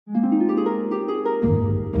You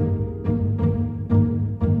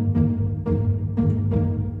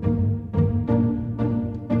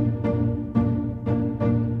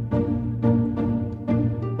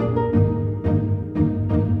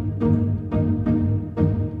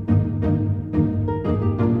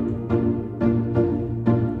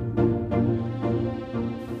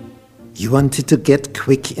wanted to get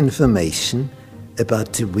quick information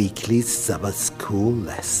about the weekly Sabbath school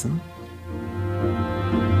lesson?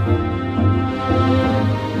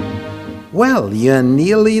 Well, you're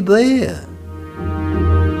nearly there.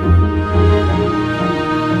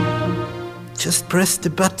 Just press the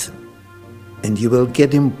button and you will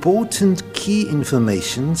get important key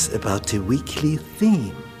informations about the weekly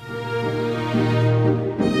theme.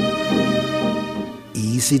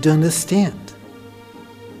 Easy to understand.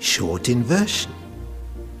 Short in version.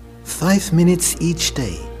 5 minutes each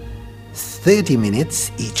day, 30 minutes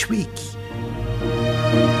each week.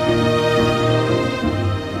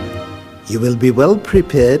 You will be well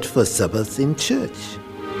prepared for Sabbath in church.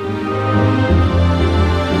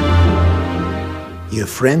 Your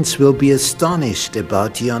friends will be astonished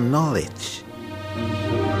about your knowledge.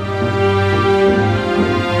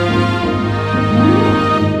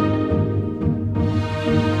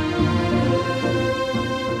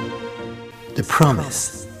 The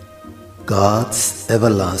promise, God's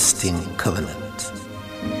everlasting covenant.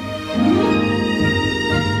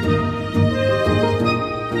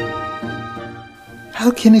 How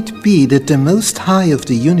can it be that the Most High of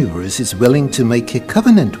the universe is willing to make a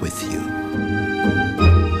covenant with you?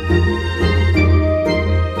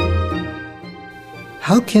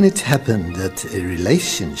 How can it happen that a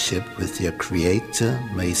relationship with your Creator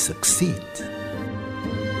may succeed?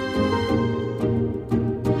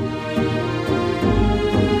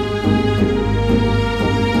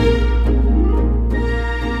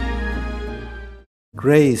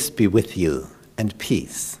 Grace be with you and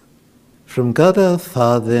peace from God our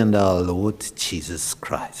Father and our Lord Jesus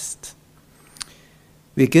Christ.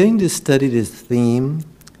 We're going to study the theme,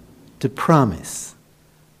 the promise,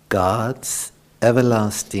 God's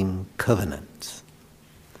everlasting covenant.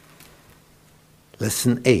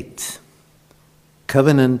 Lesson 8,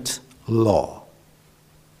 Covenant Law.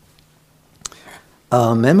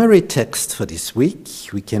 Our memory text for this week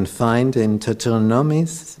we can find in Deuteronomy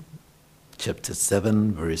chapter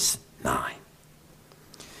 7, verse 9.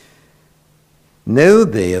 Know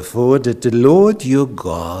therefore that the Lord your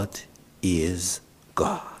God is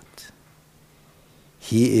God.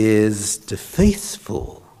 He is the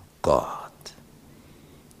faithful God,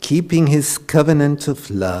 keeping his covenant of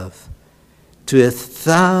love to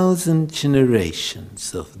 1,000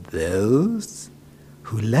 generations of those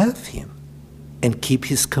who love him and keep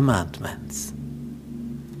his commandments.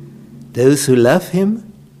 Those who love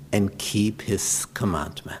him and keep his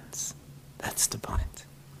commandments. That's the point.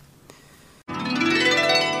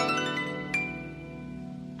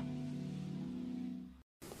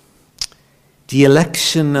 The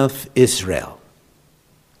election of Israel.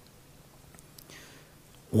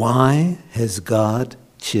 Why has God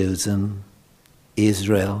chosen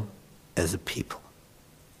Israel as a people?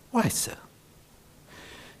 Why so?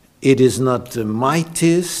 It is not the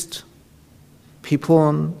mightiest people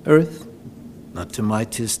on earth, not the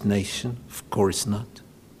mightiest nation, of course not.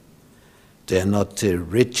 They're not the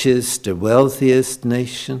richest, the wealthiest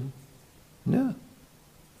nation. No.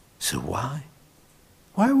 So why?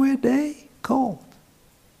 Why were they called?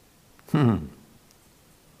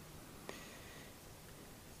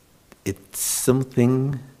 It's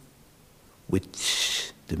something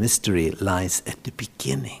which the mystery lies at the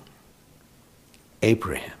beginning.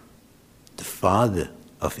 Abraham, the father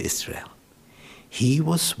of Israel, he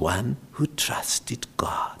was one who trusted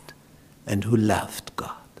God and who loved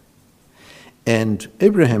God. And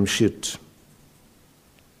Abraham should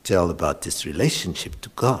tell about this relationship to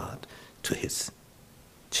God to his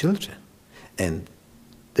children. And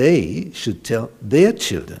they should tell their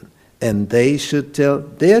children. And they should tell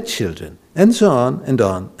their children. And so on and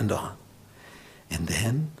on and on. And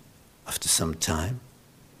then, after some time,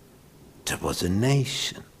 there was a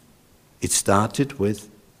nation. It started with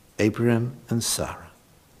Abraham and Sarah.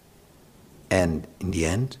 And in the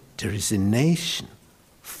end, there is a nation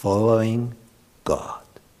following God.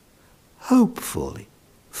 Hopefully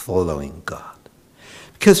following God.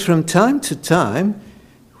 Because from time to time,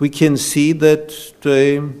 we can see that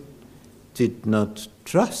they did not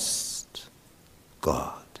trust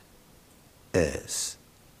God as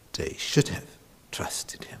they should have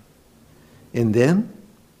trusted him. And then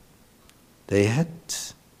they had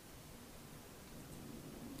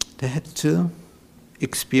to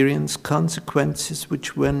experience consequences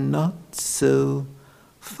which were not so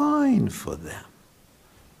fine for them.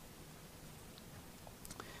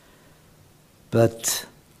 But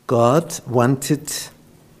God wanted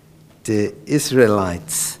the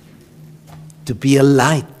Israelites to be a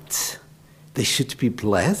light. They should be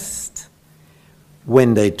blessed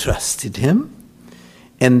when they trusted him.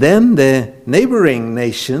 And then the neighboring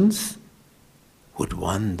nations would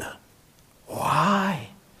wonder, why?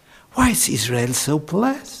 Why is Israel so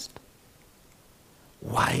blessed?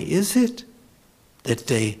 Why is it that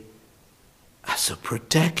they are so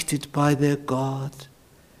protected by their God,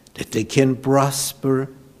 that they can prosper,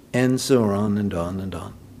 and so on and on and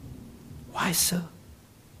on? Why so?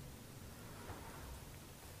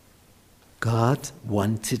 God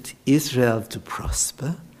wanted Israel to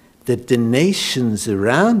prosper, that the nations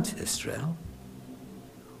around Israel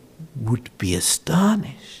would be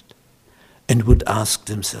astonished and would ask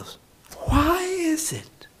themselves, why is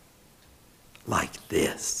it like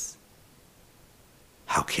this?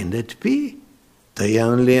 How can that be? They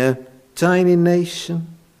are only a tiny nation.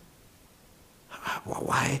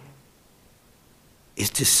 Why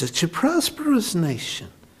is this such a prosperous nation?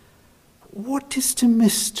 What is the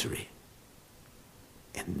mystery?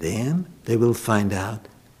 And then they will find out,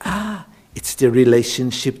 it's their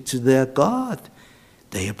relationship to their God.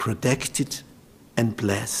 They are protected and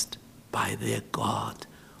blessed by their God,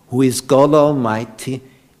 who is God Almighty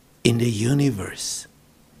in the universe.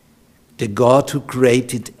 The God who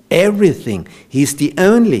created everything. He's the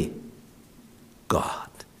only God,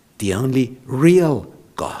 the only real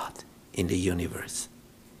God in the universe.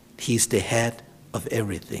 He's the head of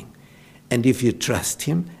everything. And if you trust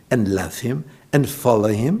him and love him and follow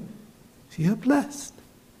him, you are blessed.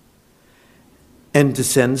 And the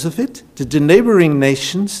sense of it, that the neighboring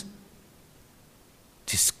nations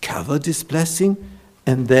discover this blessing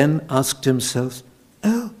and then ask themselves,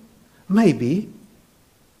 maybe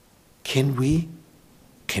can we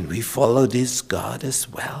follow this God as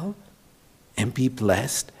well and be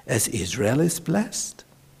blessed as Israel is blessed?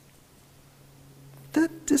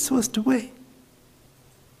 This was the way.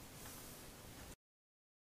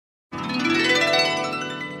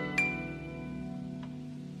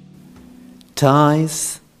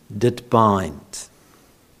 Ties that bind.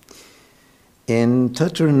 In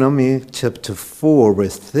Deuteronomy chapter 4,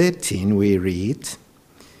 verse 13, we read,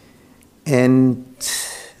 and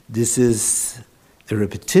this is a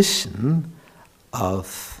repetition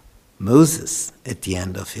of Moses at the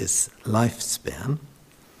end of his lifespan.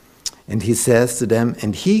 And he says to them,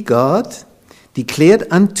 and he, God, declared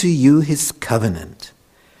unto you his covenant,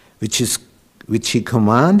 which he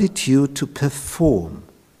commanded you to perform,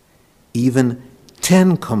 even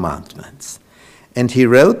 10 commandments. And he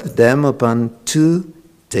wrote them upon 2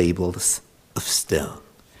 tables of stone,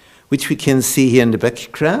 which we can see here in the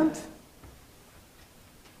background.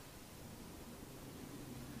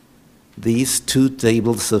 These 2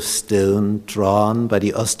 tables of stone drawn by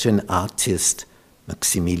the Austrian artist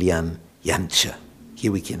Maximilian Jantscher.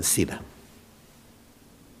 Here we can see them.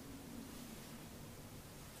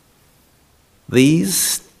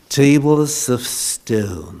 These tables of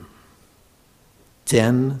stone,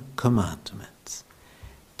 10 commandments,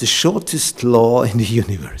 the shortest law in the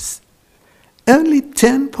universe, only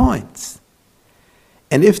 10 points.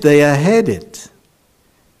 And if they are headed,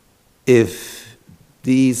 if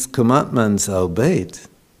these commandments are obeyed,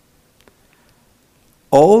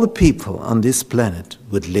 all the people on this planet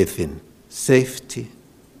would live in safety,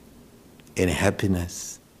 in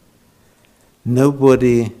happiness.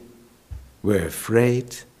 Nobody were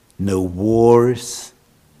afraid, no wars,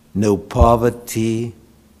 no poverty,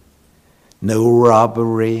 no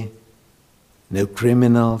robbery, no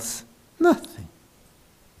criminals, nothing.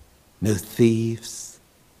 No thieves,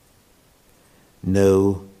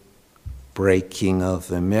 no breaking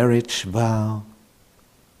of a marriage vow,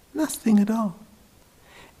 nothing at all.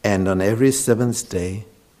 And on every 7th day,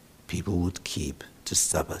 people would keep the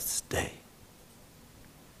Sabbath day.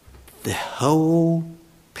 The whole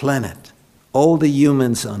planet, all the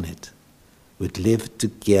humans on it, would live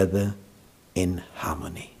together in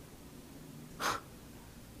harmony.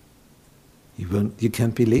 You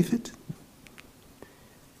can't believe it?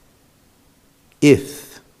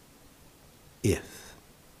 If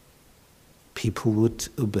people would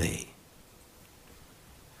obey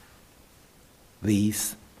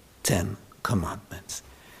these 10 commandments,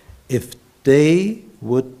 if they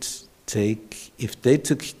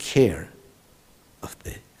took care of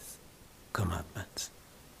these commandments,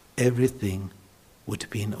 everything would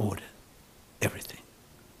be in order. Everything.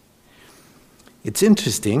 It's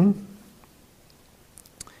interesting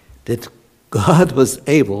that God was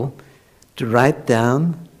able to write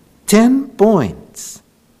down 10 points.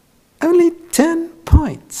 Only 10 points.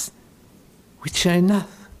 points, which are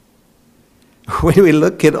enough. When we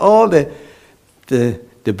look at all the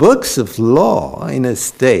books of law in a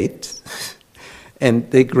state, and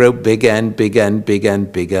they grow bigger and bigger and bigger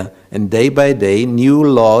and bigger, and day by day new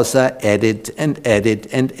laws are added and added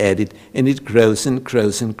and added, and it grows and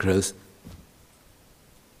grows and grows.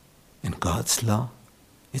 In God's law,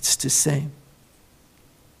 it's the same.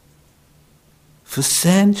 For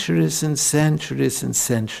centuries and centuries and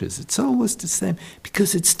centuries, it's always the same,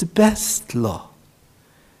 because it's the best law.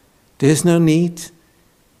 There's no need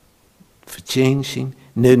for changing,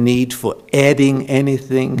 no need for adding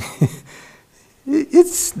anything.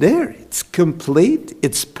 It's there, it's complete,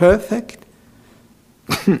 it's perfect.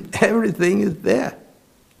 Everything is there.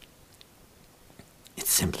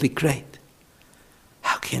 It's simply great.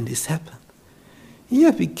 How can this happen?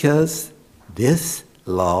 Yeah, because this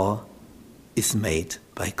law is made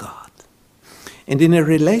by God. And in a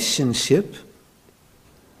relationship,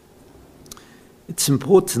 it's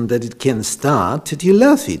important that it can start that you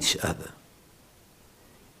love each other.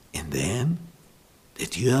 And then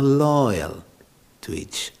that you are loyal to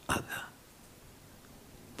each other.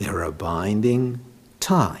 There are binding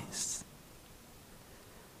ties.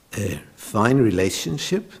 A fine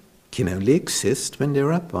relationship can only exist when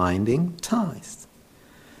there are binding ties.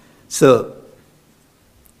 So,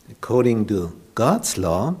 according to God's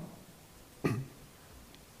law,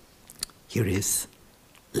 here is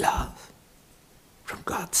love from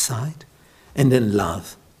God's side, and then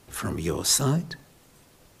love from your side,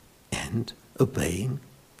 and obeying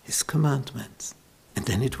His commandments. And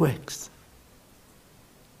then it works.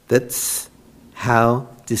 That's how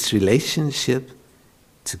this relationship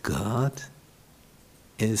to God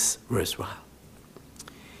is worthwhile.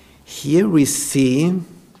 Here we see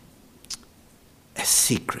a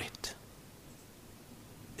secret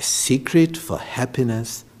for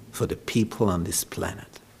happiness for the people on this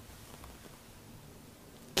planet.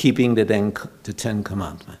 Keeping the 10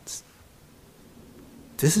 Commandments.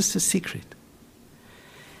 This is the secret.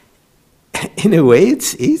 In a way,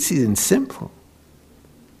 it's easy and simple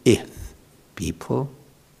if people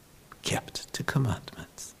kept the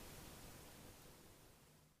commandments.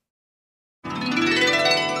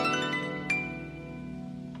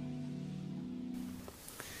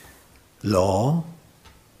 Law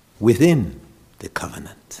within the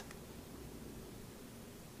covenant.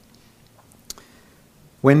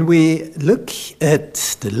 When we look at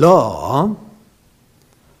the law,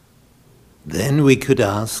 then we could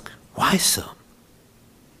ask, why so?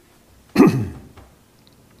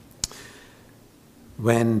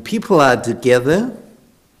 When people are together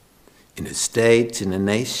in a state, in a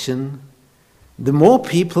nation, the more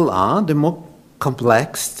people are, the more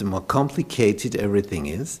complex, the more complicated everything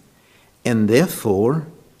is, and therefore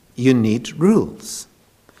you need rules.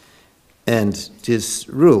 And these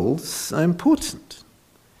rules are important.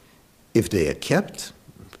 If they are kept,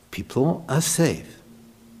 people are safe.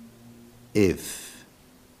 If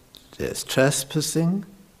there's trespassing,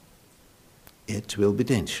 it will be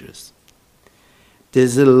dangerous.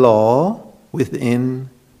 There's a law within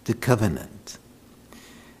the covenant.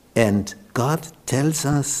 And God tells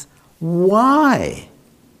us why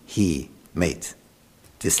He made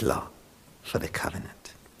this law for the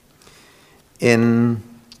covenant. In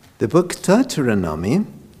the book Deuteronomy,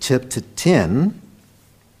 chapter 10,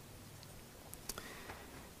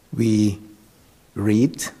 we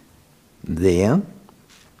read there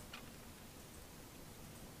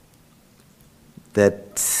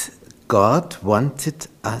that God wanted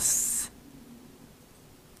us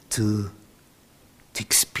to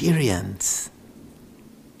experience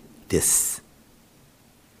these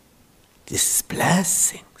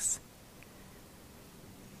blessings.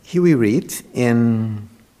 Here we read in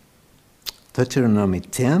Deuteronomy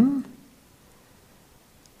 10,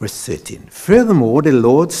 verse 13. Furthermore, the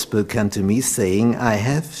Lord spoke unto me, saying, I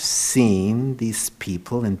have seen these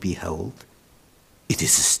people, and behold, it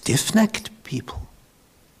is a stiff-necked people.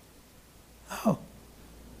 Oh,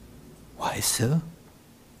 why so?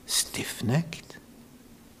 Stiff-necked?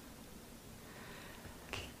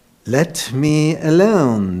 Let me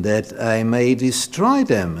alone, that I may destroy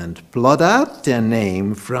them and blot out their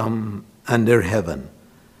name from under heaven.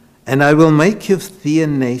 And I will make of thee a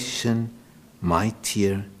nation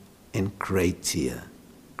mightier and greater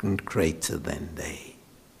than they.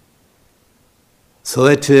 So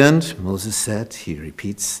I turned, Moses said, he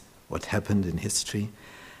repeats what happened in history,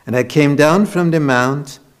 and I came down from the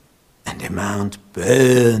mount, and the mount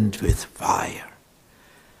burned with fire.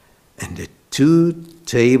 And the 2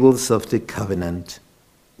 tables of the covenant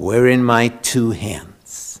were in my 2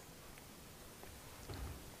 hands.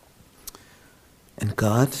 And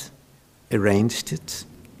God arranged it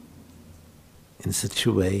in such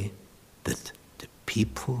a way that the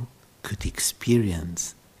people could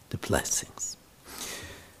experience the blessings.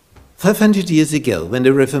 500 years ago, when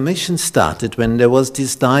the Reformation started, when there was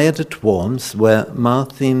this diet at Worms where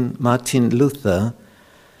Martin Luther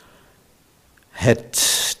had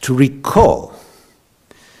to recall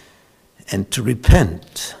and to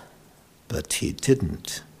repent, but he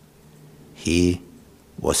didn't. He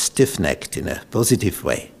was stiff-necked in a positive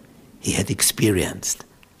way. He had experienced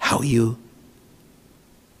how you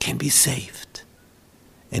can be saved.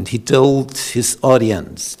 And he told his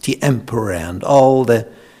audience, the emperor and all the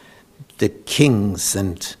kings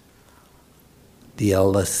and the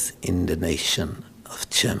elders in the nation of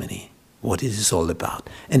Germany, what it is all about.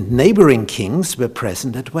 And neighboring kings were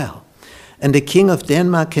present as well. And the king of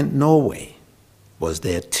Denmark and Norway was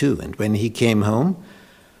there too. And when he came home,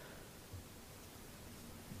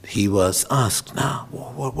 he was asked, now,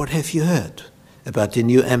 what have you heard about the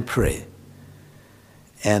new emperor?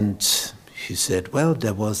 And he said, well,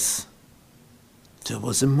 there was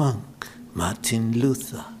a monk, Martin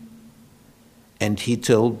Luther, and he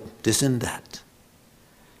told this and that.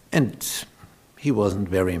 And he wasn't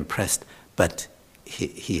very impressed, but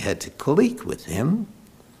he had a colleague with him,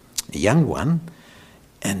 a young one,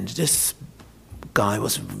 and this guy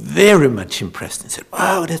was very much impressed and said,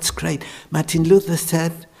 wow, that's great. Martin Luther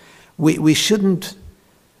said we shouldn't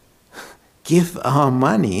give our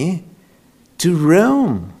money to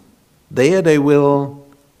Rome. There they will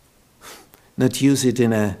not use it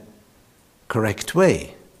in a correct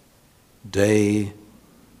way. They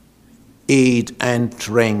eat and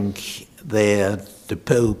drink there, the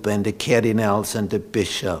Pope and the cardinals and the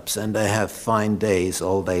bishops, and they have fine days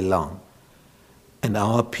all day long. And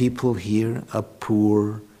our people here are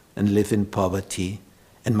poor and live in poverty.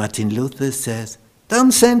 And Martin Luther says,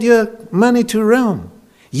 don't send your money to Rome.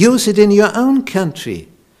 Use it in your own country.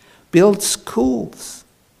 Build schools.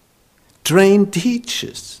 Train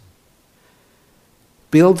teachers.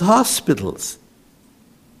 Build hospitals.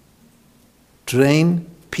 Train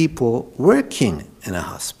people working in a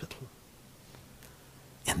hospital.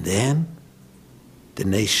 And then the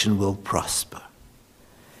nation will prosper.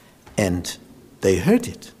 And they heard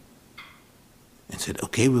it and said,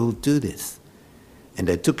 okay, we'll do this. And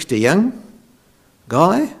they took the young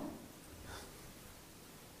guy,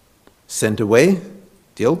 sent away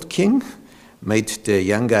the old king, made the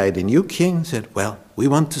young guy the new king, and said, well, we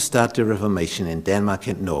want to start the Reformation in Denmark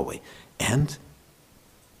and Norway. And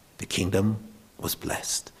the kingdom was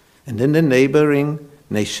blessed. And then the neighboring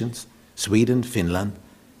nations, Sweden, Finland,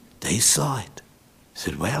 they saw it.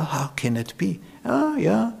 Said, well, how can it be? Oh,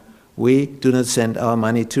 yeah, we do not send our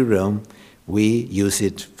money to Rome. We use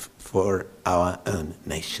it for our own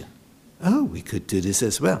nation. Oh, we could do this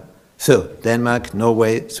as well. So Denmark,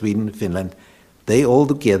 Norway, Sweden, Finland, they all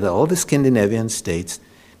together, all the Scandinavian states,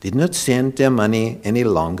 did not send their money any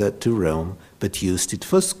longer to Rome, but used it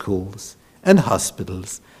for schools and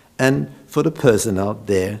hospitals and for the personnel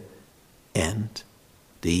there. And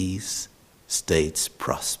these states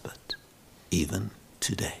prospered, even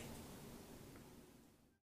today.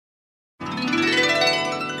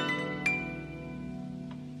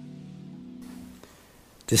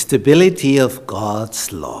 The stability of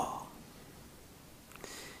God's law.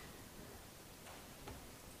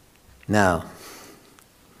 Now,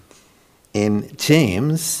 in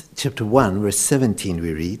James chapter 1, verse 17,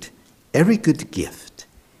 we read, every good gift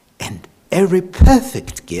and every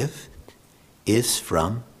perfect gift is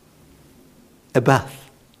from above,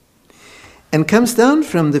 and comes down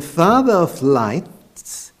from the Father of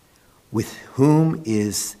lights, with whom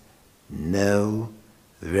is no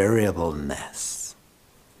variableness,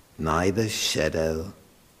 neither shadow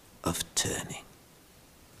of turning.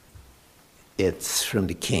 It's from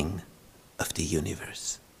the King of the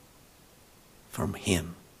universe. From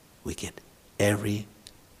him we get every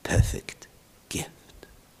perfect gift.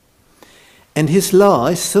 And his law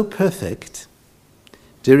is so perfect,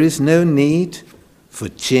 there is no need for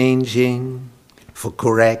changing, for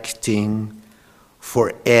correcting,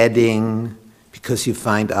 for adding, because you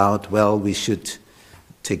find out, well, we should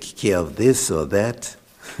take care of this or that.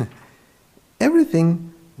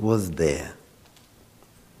 Everything was there.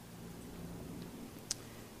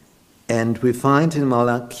 And we find in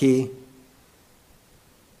Malachi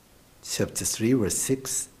chapter 3, verse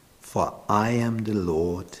 6, for I am the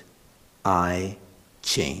Lord, I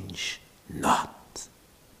change not.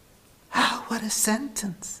 Ah, what a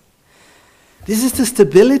sentence. This is the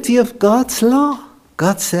stability of God's law.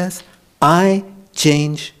 God says, I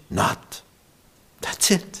change not.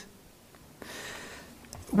 That's it.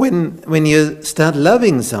 When you start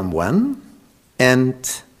loving someone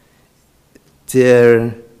and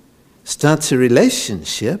there starts a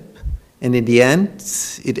relationship, and in the end,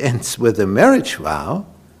 it ends with a marriage vow,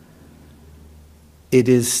 it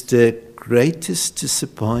is the greatest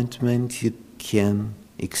disappointment you can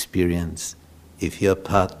experience if your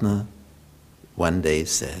partner one day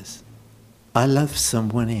says, I love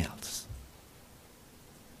someone else.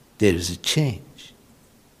 There is a change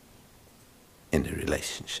in the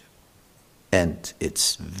relationship. And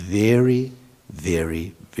it's very,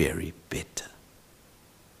 very, very bitter.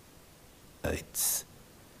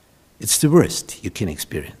 It's the worst you can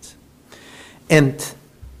experience. And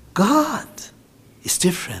God is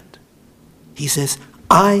different. He says,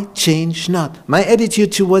 I change not. My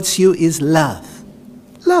attitude towards you is love.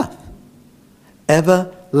 Love.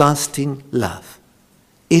 Everlasting love.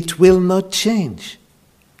 It will not change.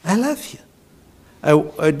 I love you.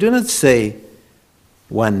 I do not say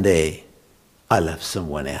one day I love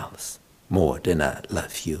someone else more than I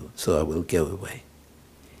love you, so I will go away.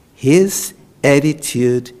 His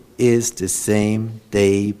attitude is the same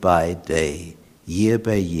day by day, year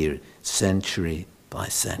by year, century by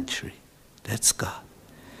century. That's God.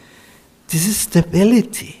 This is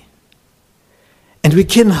stability. And we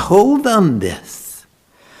can hold on this.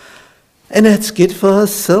 And that's good for our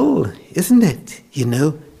soul, isn't it? You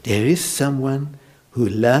know, there is someone who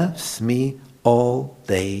loves me all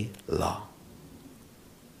day long.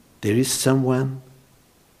 There is someone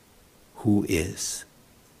who is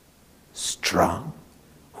strong,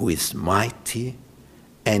 who is mighty,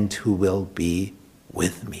 and who will be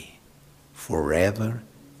with me forever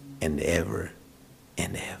and ever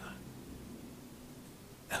and ever.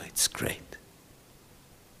 Oh, it's great.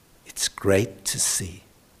 It's great to see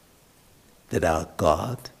that our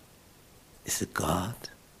God is a God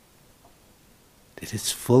that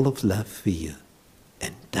is full of love for you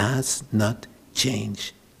and does not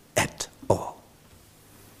change at all.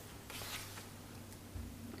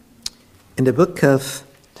 In the book of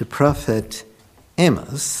the prophet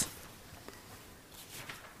Amos,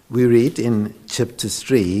 we read in chapter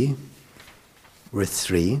 3, verse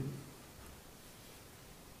 3,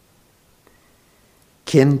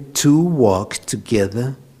 can two walk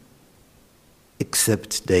together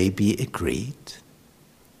except they be agreed?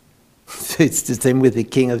 So it's the same with the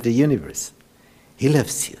King of the universe. He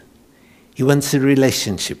loves you. He wants a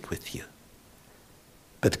relationship with you.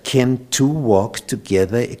 But can two walk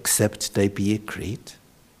together except they be agreed?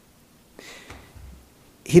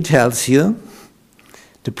 He tells you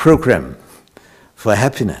the program for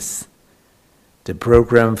happiness, the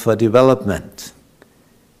program for development,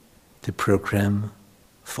 the program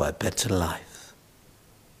for a better life.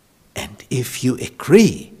 And if you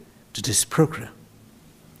agree to this program,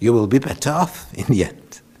 you will be better off in the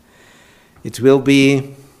end. It will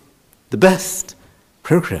be the best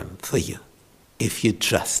program for you if you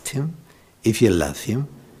trust him, if you love him,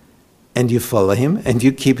 and you follow him, and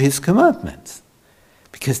you keep his commandments.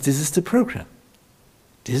 Because this is the program.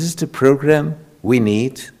 This is the program we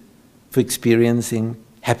need for experiencing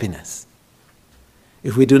happiness.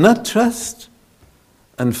 If we do not trust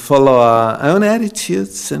and follow our own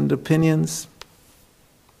attitudes and opinions,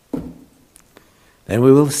 then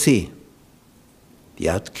we will see the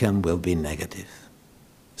outcome will be negative.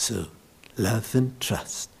 So, love and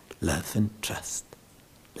trust, love and trust,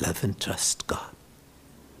 love and trust God,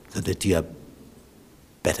 so that you are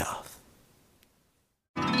better off.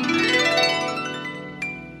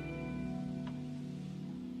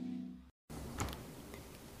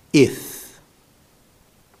 If.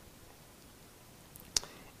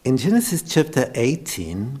 In Genesis chapter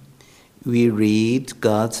 18, we read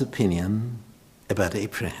God's opinion about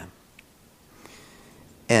Abraham.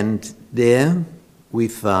 And there we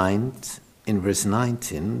find in verse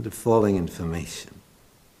 19 the following information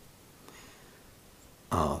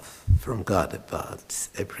from God about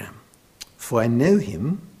Abraham. For I know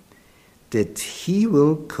him, that he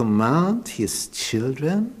will command his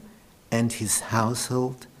children and his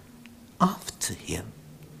household after him,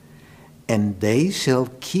 and they shall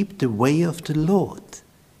keep the way of the Lord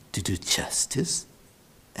to do justice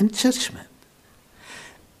and judgment,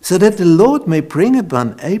 so that the Lord may bring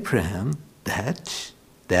upon Abraham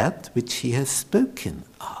that which he has spoken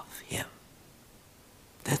of him.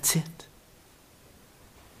 That's it.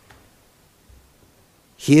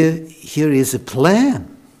 Here is a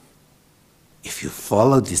plan. If you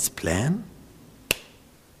follow this plan,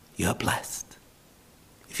 you are blessed.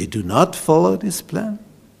 If you do not follow this plan,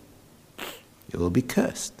 you will be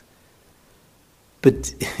cursed.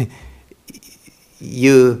 But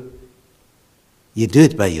you do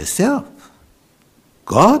it by yourself.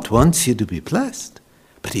 God wants you to be blessed.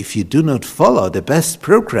 But if you do not follow the best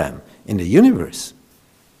program in the universe,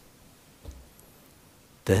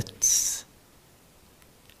 That's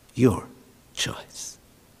your choice.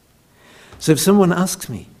 So if someone asks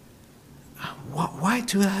me, why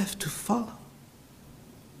do I have to follow?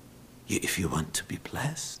 If you want to be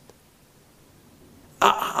blessed.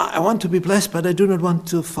 I want to be blessed, but I do not want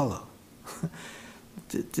to follow.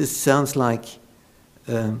 This sounds like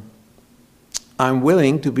I'm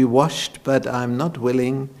willing to be washed, but I'm not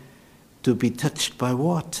willing to be touched by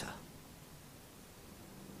water.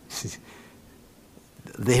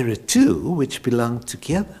 There are two which belong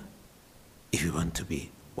together. If you want to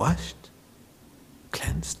be washed,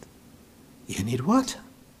 cleansed, you need water.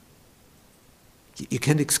 You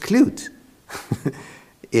can't exclude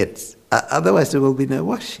it. Otherwise there will be no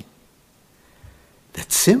washing.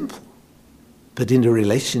 That's simple. But in the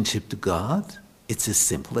relationship to God, it's as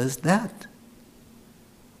simple as that.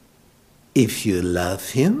 If you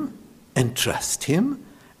love Him and trust Him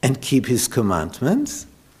and keep His commandments,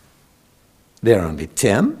 there are only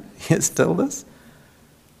 10, He has told us,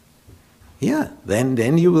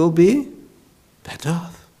 then you will be better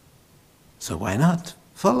off. So why not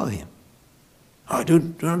follow Him? I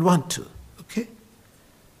don't want to. Okay?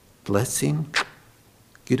 Blessing,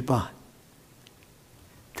 goodbye.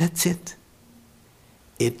 That's it.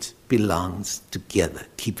 It belongs together,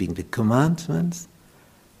 keeping the commandments,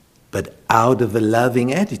 but out of a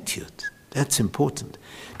loving attitude. That's important.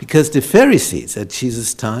 Because the Pharisees at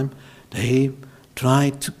Jesus' time, they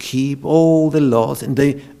tried to keep all the laws, and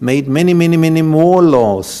they made many, many, many more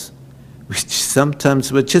laws, which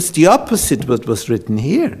sometimes were just the opposite of what was written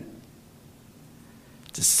here.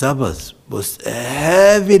 The Sabbath was a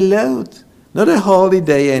heavy load, not a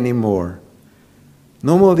holiday anymore.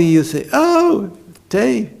 Normally you say, a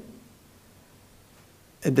day.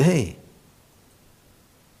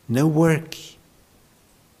 No work.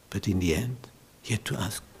 But in the end, you had to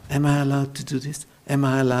ask, am I allowed to do this? Am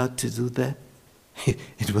I allowed to do that?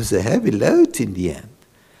 It was a heavy load in the end.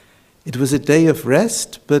 It was a day of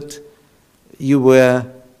rest, but you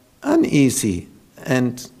were uneasy,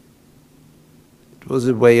 and it was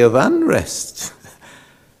a way of unrest.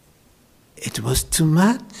 It was too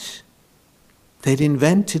much. They'd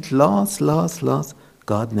invented laws.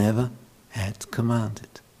 God never had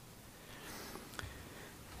commanded.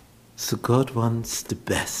 So God wants the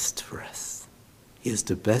best for us. He has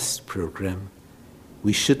the best program.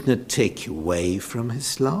 We should not take away from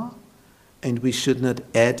His law, and we should not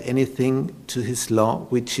add anything to His law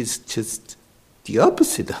which is just the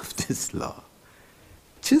opposite of this law.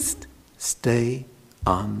 Just stay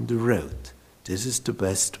on the road. This is the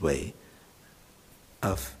best way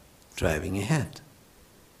of driving ahead.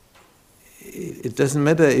 It doesn't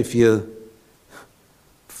matter if you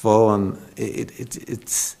fall on,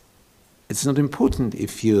 it's not important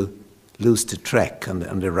if you lose the track on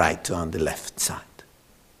the right or on the left side.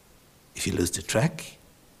 If you lose the track,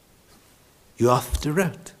 you're off the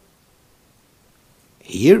road.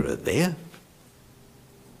 Here or there,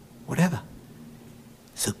 whatever.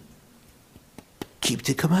 So keep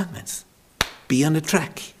the commandments. Be on the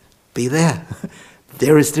track. Be there.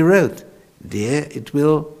 There is the road. There it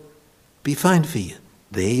will be fine for you.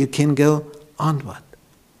 There you can go onward.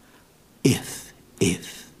 If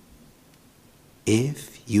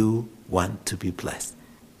you want to be blessed,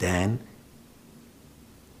 then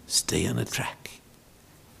stay on the track.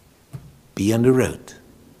 Be on the road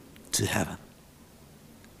to heaven.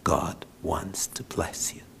 God wants to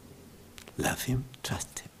bless you. Love Him,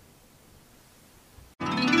 trust Him.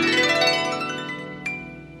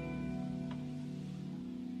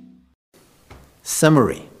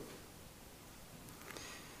 Summary.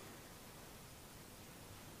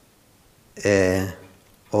 A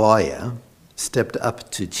lawyer stepped up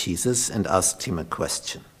to Jesus and asked Him a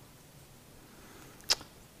question.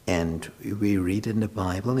 And we read in the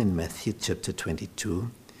Bible in Matthew chapter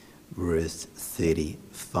 22, verse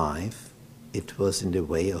 35, it was in the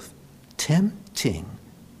way of tempting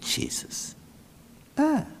Jesus.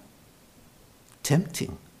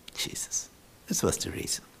 Tempting Jesus. This was the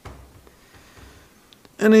reason.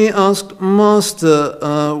 And he asked,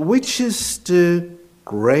 Master, which is the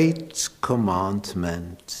great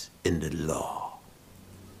commandment in the law?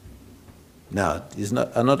 Now, these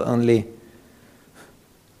are not only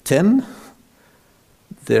 10,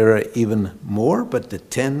 there are even more, but the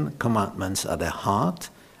 10 commandments are the heart,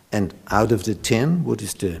 and out of the 10, what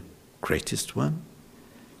is the greatest one?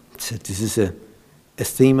 So this is a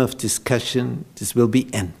theme of discussion. This will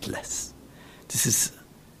be endless. This is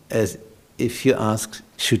as if you ask,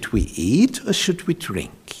 should we eat or should we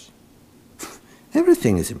drink?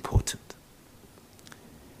 Everything is important.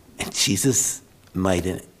 And Jesus made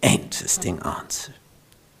an interesting answer.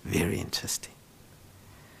 Very interesting.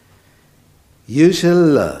 You shall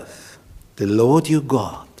love the Lord your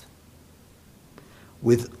God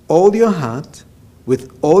with all your heart,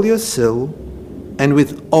 with all your soul, and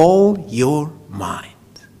with all your mind.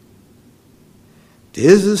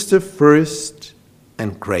 This is the first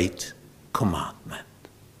and great commandment.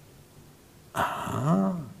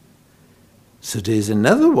 So there's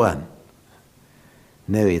another one.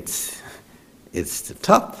 No, it's the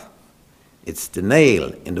top. It's the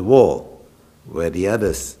nail in the wall where the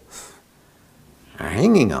others are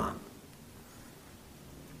hanging on.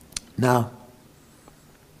 Now,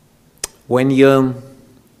 when you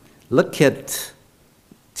look at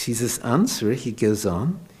Jesus' answer, he goes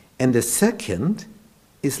on, and the second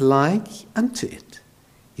is like unto it.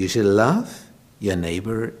 You shall love your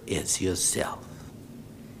neighbor as yourself.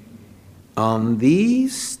 On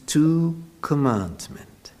these two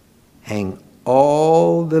commandments hang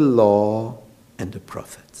all the law and the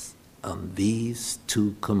prophets. On these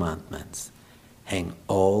two commandments hang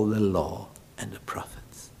all the law and the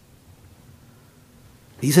prophets.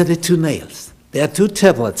 These are the two nails. There are two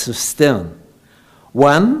tablets of stone.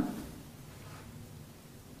 One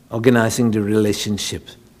organizing the relationship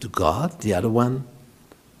to God, the other one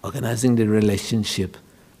organizing the relationship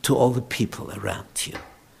to all the people around you.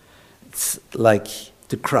 It's like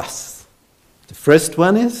the cross. The first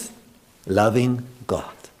one is loving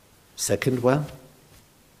God. Second one,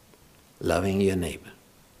 loving your neighbor.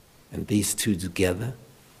 And these two together,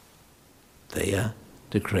 they are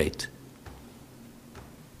the great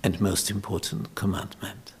and most important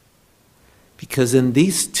commandment. Because in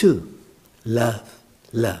these two, love,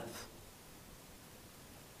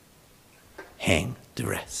 hang the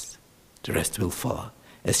rest. The rest will follow.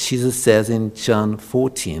 As Jesus says in John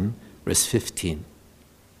 14, verse 15,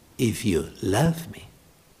 if you love me,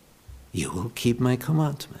 you will keep my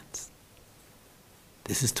commandments.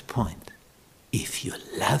 This is the point. If you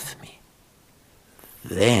love me,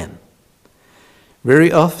 then.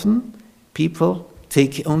 Very often, people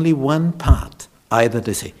take only one part. Either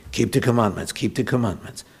they say, keep the commandments,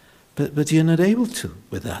 but you're not able to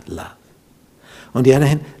without love. On the other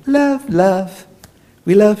hand, love.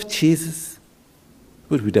 We love Jesus,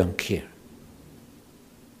 but we don't care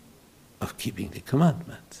of keeping the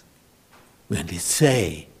commandments. We only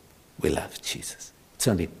say we love Jesus. It's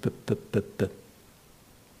only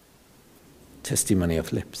testimony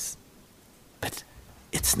of lips. But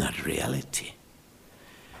it's not reality.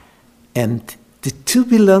 And the two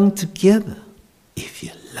belong together. If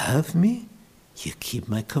you love me, you keep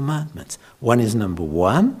my commandments. One is number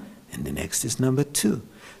one, and the next is number two.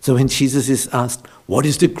 So when Jesus is asked, what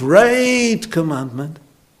is the great commandment?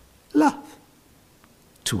 Love.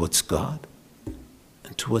 Towards God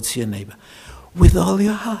and towards your neighbor. With all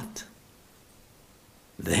your heart.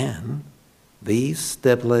 Then these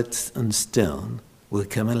tablets and stone will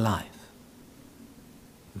come alive.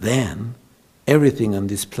 Then everything on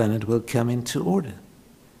this planet will come into order.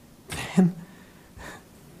 Then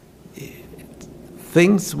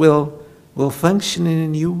things will function in a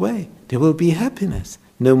new way. There will be happiness.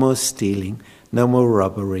 No more stealing, no more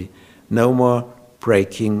robbery, no more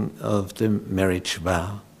breaking of the marriage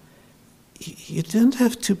vow. You don't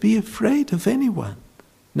have to be afraid of anyone.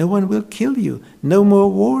 No one will kill you. No more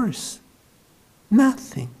wars.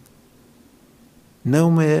 Nothing.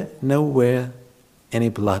 Nowhere any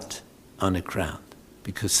blood on the ground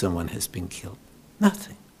because someone has been killed.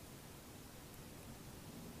 Nothing.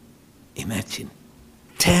 Imagine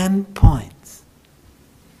 10 points.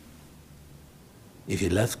 If you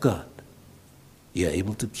love God, you are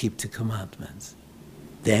able to keep the commandments.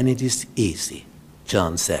 Then it is easy,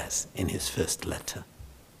 John says in his first letter.